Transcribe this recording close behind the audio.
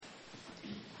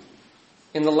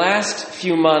In the last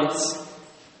few months,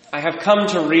 I have come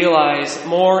to realize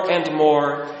more and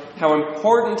more how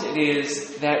important it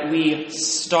is that we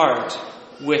start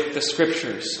with the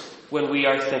Scriptures when we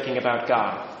are thinking about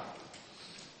God.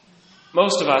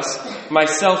 Most of us,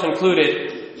 myself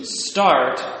included,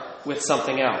 start with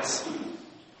something else.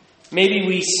 Maybe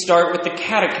we start with the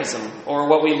catechism or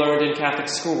what we learned in Catholic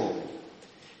school.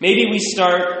 Maybe we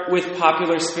start with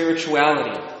popular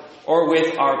spirituality or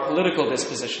with our political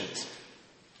dispositions.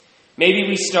 Maybe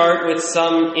we start with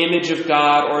some image of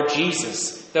God or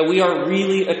Jesus that we are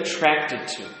really attracted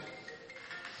to.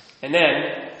 And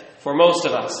then, for most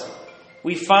of us,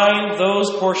 we find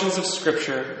those portions of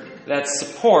Scripture that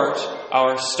support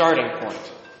our starting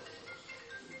point.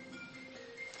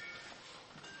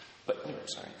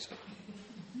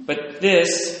 But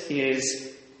this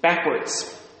is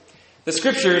backwards. The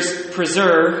Scriptures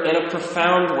preserve in a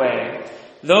profound way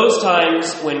those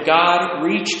times when God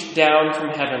reached down from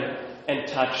heaven and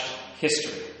touched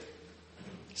history.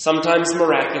 Sometimes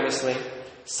miraculously,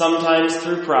 sometimes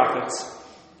through prophets,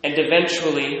 and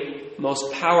eventually,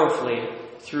 most powerfully,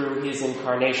 through his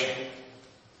incarnation.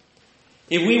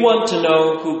 If we want to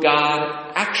know who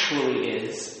God actually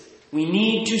is, we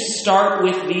need to start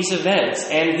with these events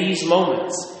and these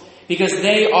moments, because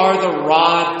they are the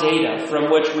raw data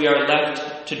from which we are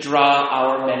left to draw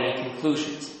our many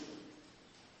conclusions.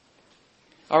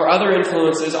 Our other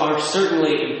influences are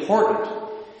certainly important,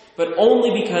 but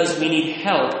only because we need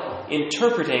help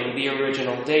interpreting the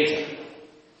original data.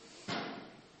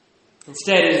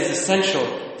 Instead, it is essential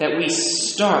that we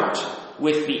start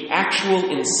with the actual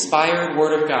inspired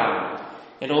Word of God,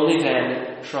 and only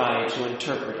then try to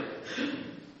interpret it.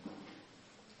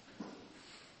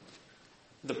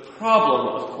 The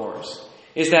problem, of course,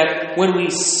 is that when we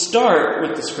start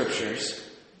with the Scriptures,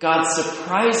 God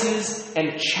surprises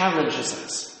and challenges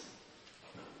us.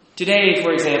 Today,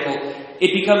 for example,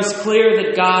 it becomes clear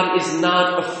that God is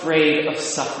not afraid of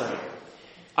suffering,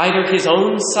 either his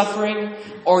own suffering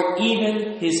or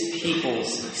even his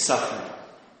people's suffering.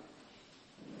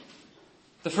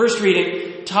 The first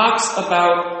reading talks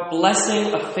about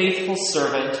blessing a faithful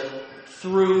servant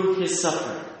through his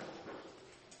suffering.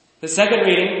 The second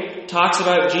reading talks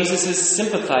about Jesus'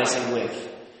 sympathizing with,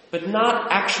 but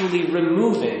not actually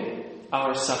removing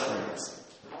our sufferings.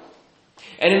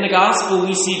 And in the gospel,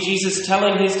 we see Jesus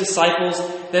telling his disciples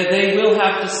that they will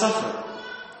have to suffer,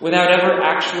 without ever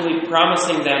actually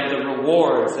promising them the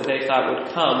rewards that they thought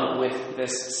would come with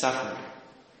this suffering.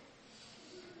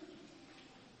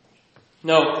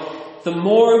 No, the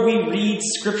more we read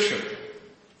Scripture,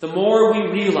 the more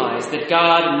we realize that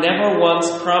God never once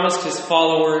promised his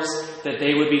followers that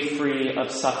they would be free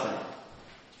of suffering.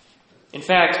 In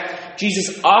fact,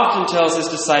 Jesus often tells his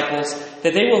disciples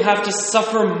that they will have to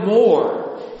suffer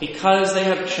more because they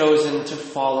have chosen to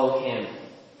follow him.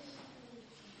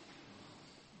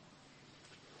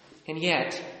 And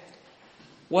yet,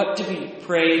 what do we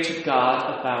pray to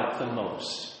God about the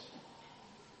most?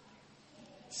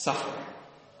 Suffering.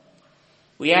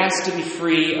 We ask to be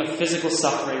free of physical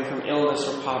suffering from illness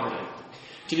or poverty,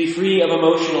 to be free of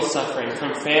emotional suffering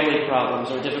from family problems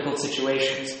or difficult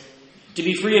situations, to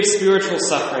be free of spiritual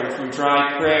suffering from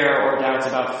dry prayer or doubts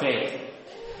about faith.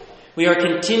 We are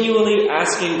continually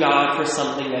asking God for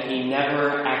something that he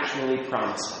never actually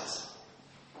promised us.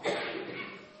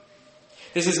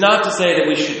 This is not to say that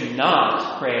we should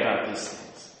not pray about these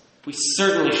things. We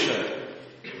certainly should.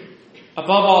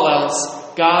 Above all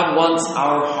else, God wants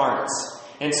our hearts.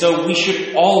 And so we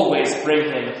should always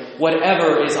bring him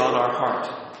whatever is on our heart.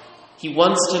 He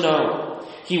wants to know.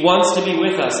 He wants to be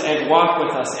with us and walk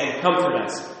with us and comfort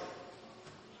us.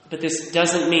 But this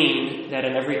doesn't mean that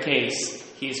in every case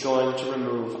he is going to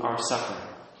remove our suffering.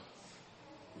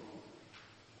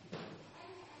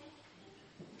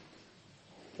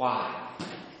 Why?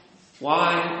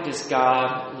 Why does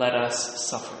God let us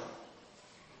suffer?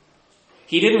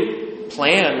 He didn't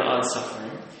plan on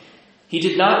suffering. He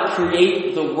did not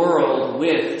create the world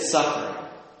with suffering.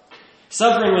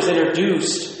 Suffering was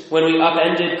introduced when we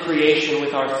upended creation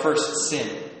with our first sin.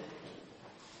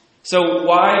 So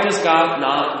why does God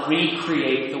not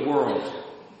recreate the world?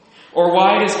 Or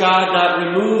why does God not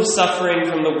remove suffering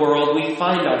from the world we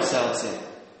find ourselves in?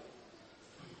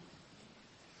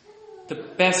 The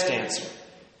best answer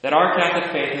that our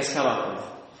Catholic faith has come up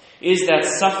with is that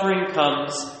suffering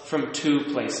comes from two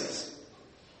places.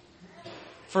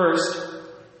 First,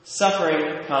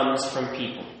 suffering comes from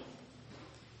people.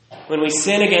 When we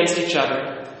sin against each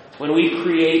other, when we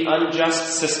create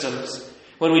unjust systems,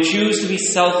 when we choose to be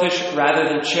selfish rather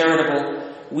than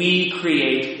charitable, we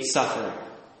create suffering.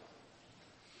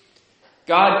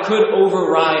 God could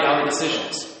override our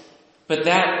decisions, but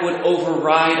that would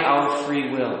override our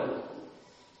free will.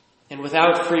 And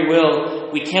without free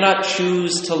will, we cannot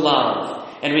choose to love,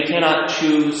 and we cannot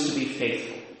choose to be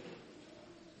faithful.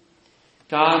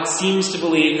 God seems to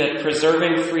believe that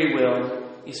preserving free will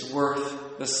is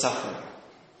worth the suffering.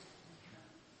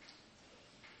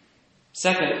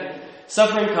 Second,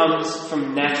 suffering comes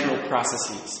from natural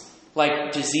processes,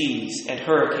 like disease and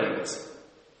hurricanes.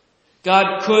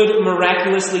 God could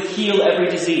miraculously heal every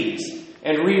disease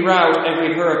and reroute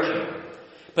every hurricane,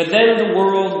 but then the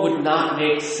world would not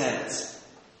make sense.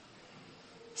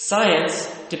 Science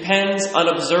depends on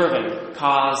observing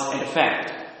cause and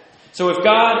effect. So if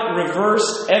God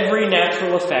reversed every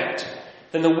natural effect,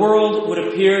 then the world would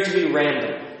appear to be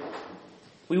random.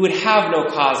 We would have no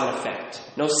cause and effect,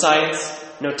 no science,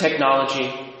 no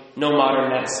technology, no modern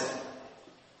medicine.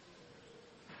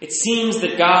 It seems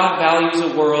that God values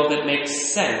a world that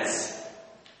makes sense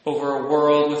over a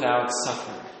world without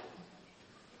suffering.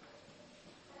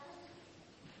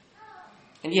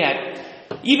 And yet,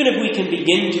 even if we can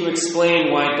begin to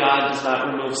explain why God does not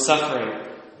remove suffering,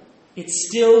 it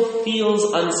still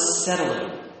feels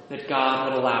unsettling that God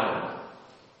would allow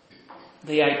it.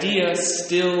 The idea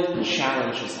still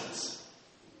challenges us.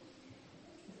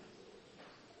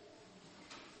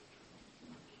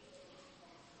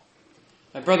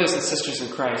 My brothers and sisters in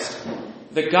Christ,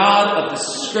 the God of the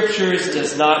Scriptures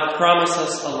does not promise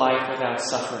us a life without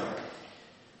suffering.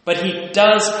 But He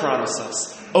does promise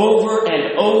us over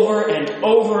and over and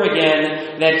over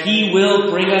again that He will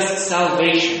bring us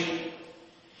salvation.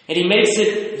 And He makes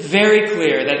it very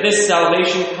clear that this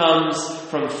salvation comes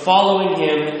from following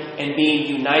Him and being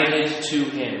united to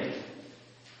Him.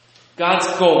 God's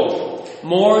goal,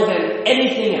 more than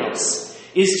anything else,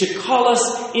 is to call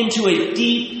us into a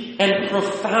deep and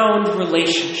profound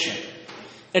relationship,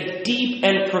 a deep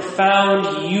and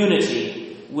profound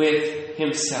unity with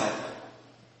Himself.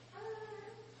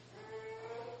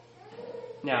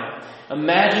 Now,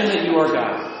 imagine that you are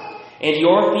God, and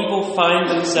your people find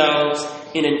themselves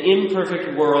in an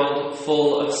imperfect world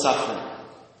full of suffering.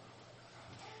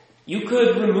 You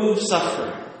could remove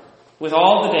suffering with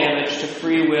all the damage to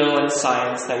free will and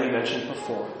science that we mentioned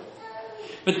before.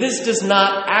 But this does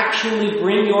not actually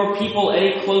bring your people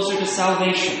any closer to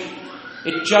salvation.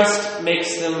 It just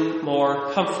makes them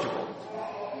more comfortable.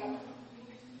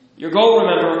 Your goal,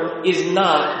 remember, is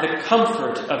not the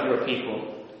comfort of your people,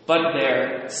 but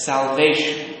their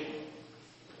salvation.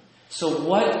 So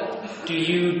what do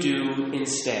you do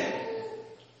instead?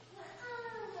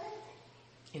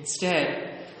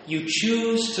 Instead, you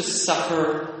choose to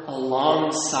suffer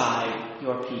alongside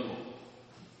your people.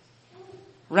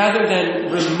 Rather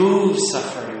than remove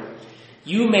suffering,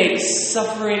 you make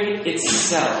suffering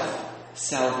itself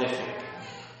salvific.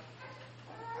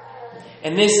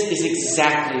 And this is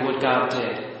exactly what God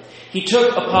did. He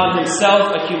took upon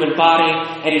Himself a human body,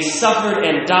 and He suffered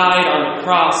and died on the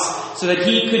cross so that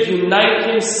He could unite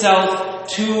Himself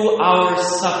to our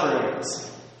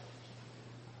sufferings.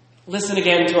 Listen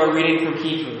again to our reading from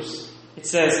Hebrews. It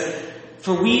says,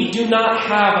 "For we do not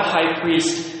have a high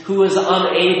priest who is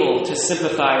unable to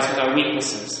sympathize with our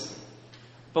weaknesses,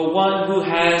 but one who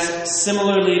has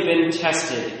similarly been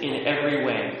tested in every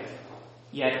way,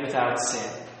 yet without sin."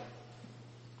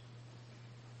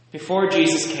 Before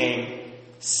Jesus came,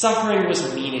 suffering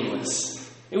was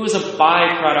meaningless. It was a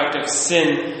byproduct of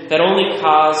sin that only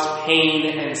caused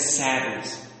pain and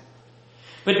sadness.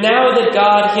 But now that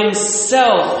God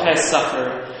Himself has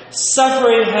suffered,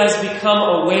 suffering has become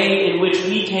a way in which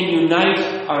we can unite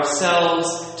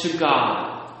ourselves to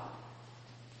God.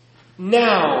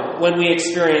 Now, when we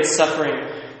experience suffering,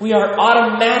 we are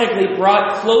automatically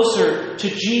brought closer to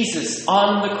Jesus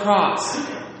on the cross.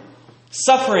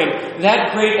 Suffering,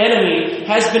 that great enemy,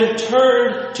 has been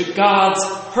turned to God's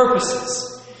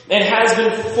purposes and has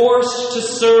been forced to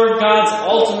serve God's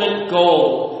ultimate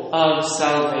goal of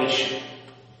salvation.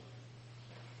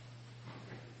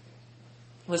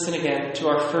 Listen again to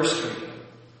our first reading.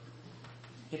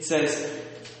 It says,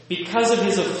 "Because of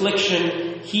His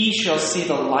affliction, He shall see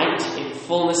the light in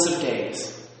fullness of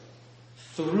days.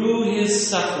 Through His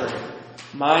suffering,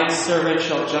 my servant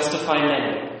shall justify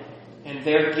many, and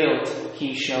their guilt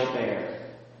He shall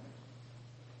bear."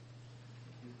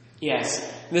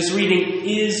 Yes, this reading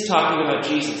is talking about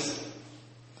Jesus,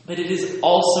 but it is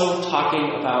also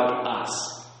talking about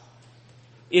us.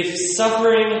 If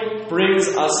suffering brings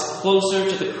us closer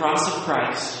to the cross of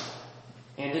Christ,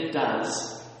 and it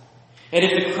does, and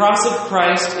if the cross of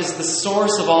Christ is the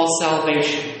source of all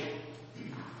salvation,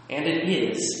 and it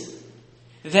is,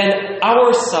 then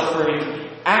our suffering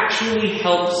actually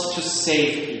helps to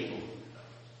save people.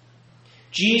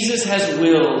 Jesus has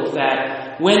willed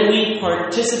that when we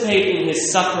participate in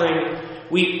his suffering,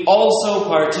 we also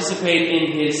participate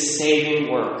in his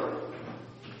saving work.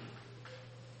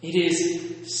 It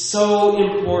is so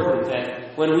important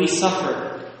that when we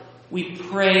suffer, we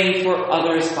pray for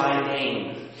others by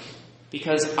name,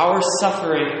 because our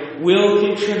suffering will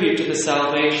contribute to the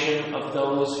salvation of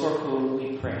those for whom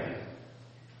we pray.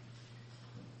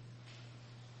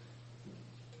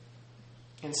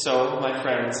 And so, my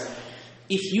friends,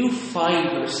 if you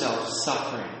find yourself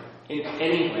suffering in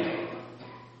any way,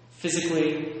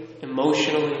 physically,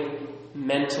 emotionally,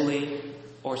 mentally,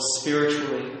 or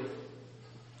spiritually,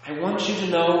 I want you to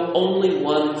know only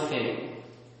one thing.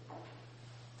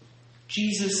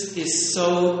 Jesus is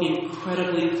so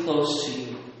incredibly close to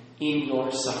you in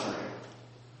your suffering.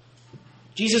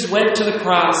 Jesus went to the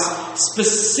cross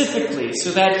specifically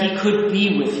so that he could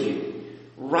be with you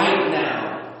right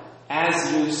now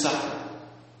as you suffer.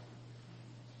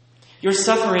 Your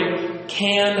suffering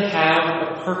can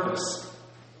have a purpose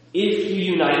if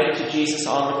you unite it to Jesus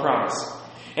on the cross.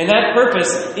 And that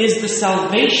purpose is the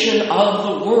salvation of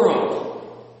the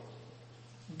world.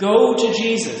 Go to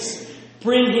Jesus.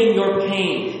 Bring him your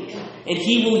pain, and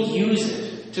he will use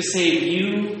it to save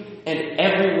you and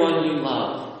everyone you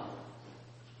love.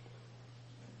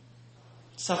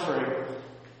 Suffering,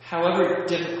 however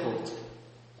difficult,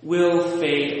 will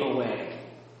fade away.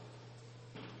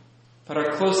 But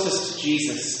our closest to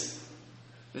Jesus,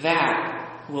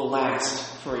 that will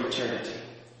last for eternity.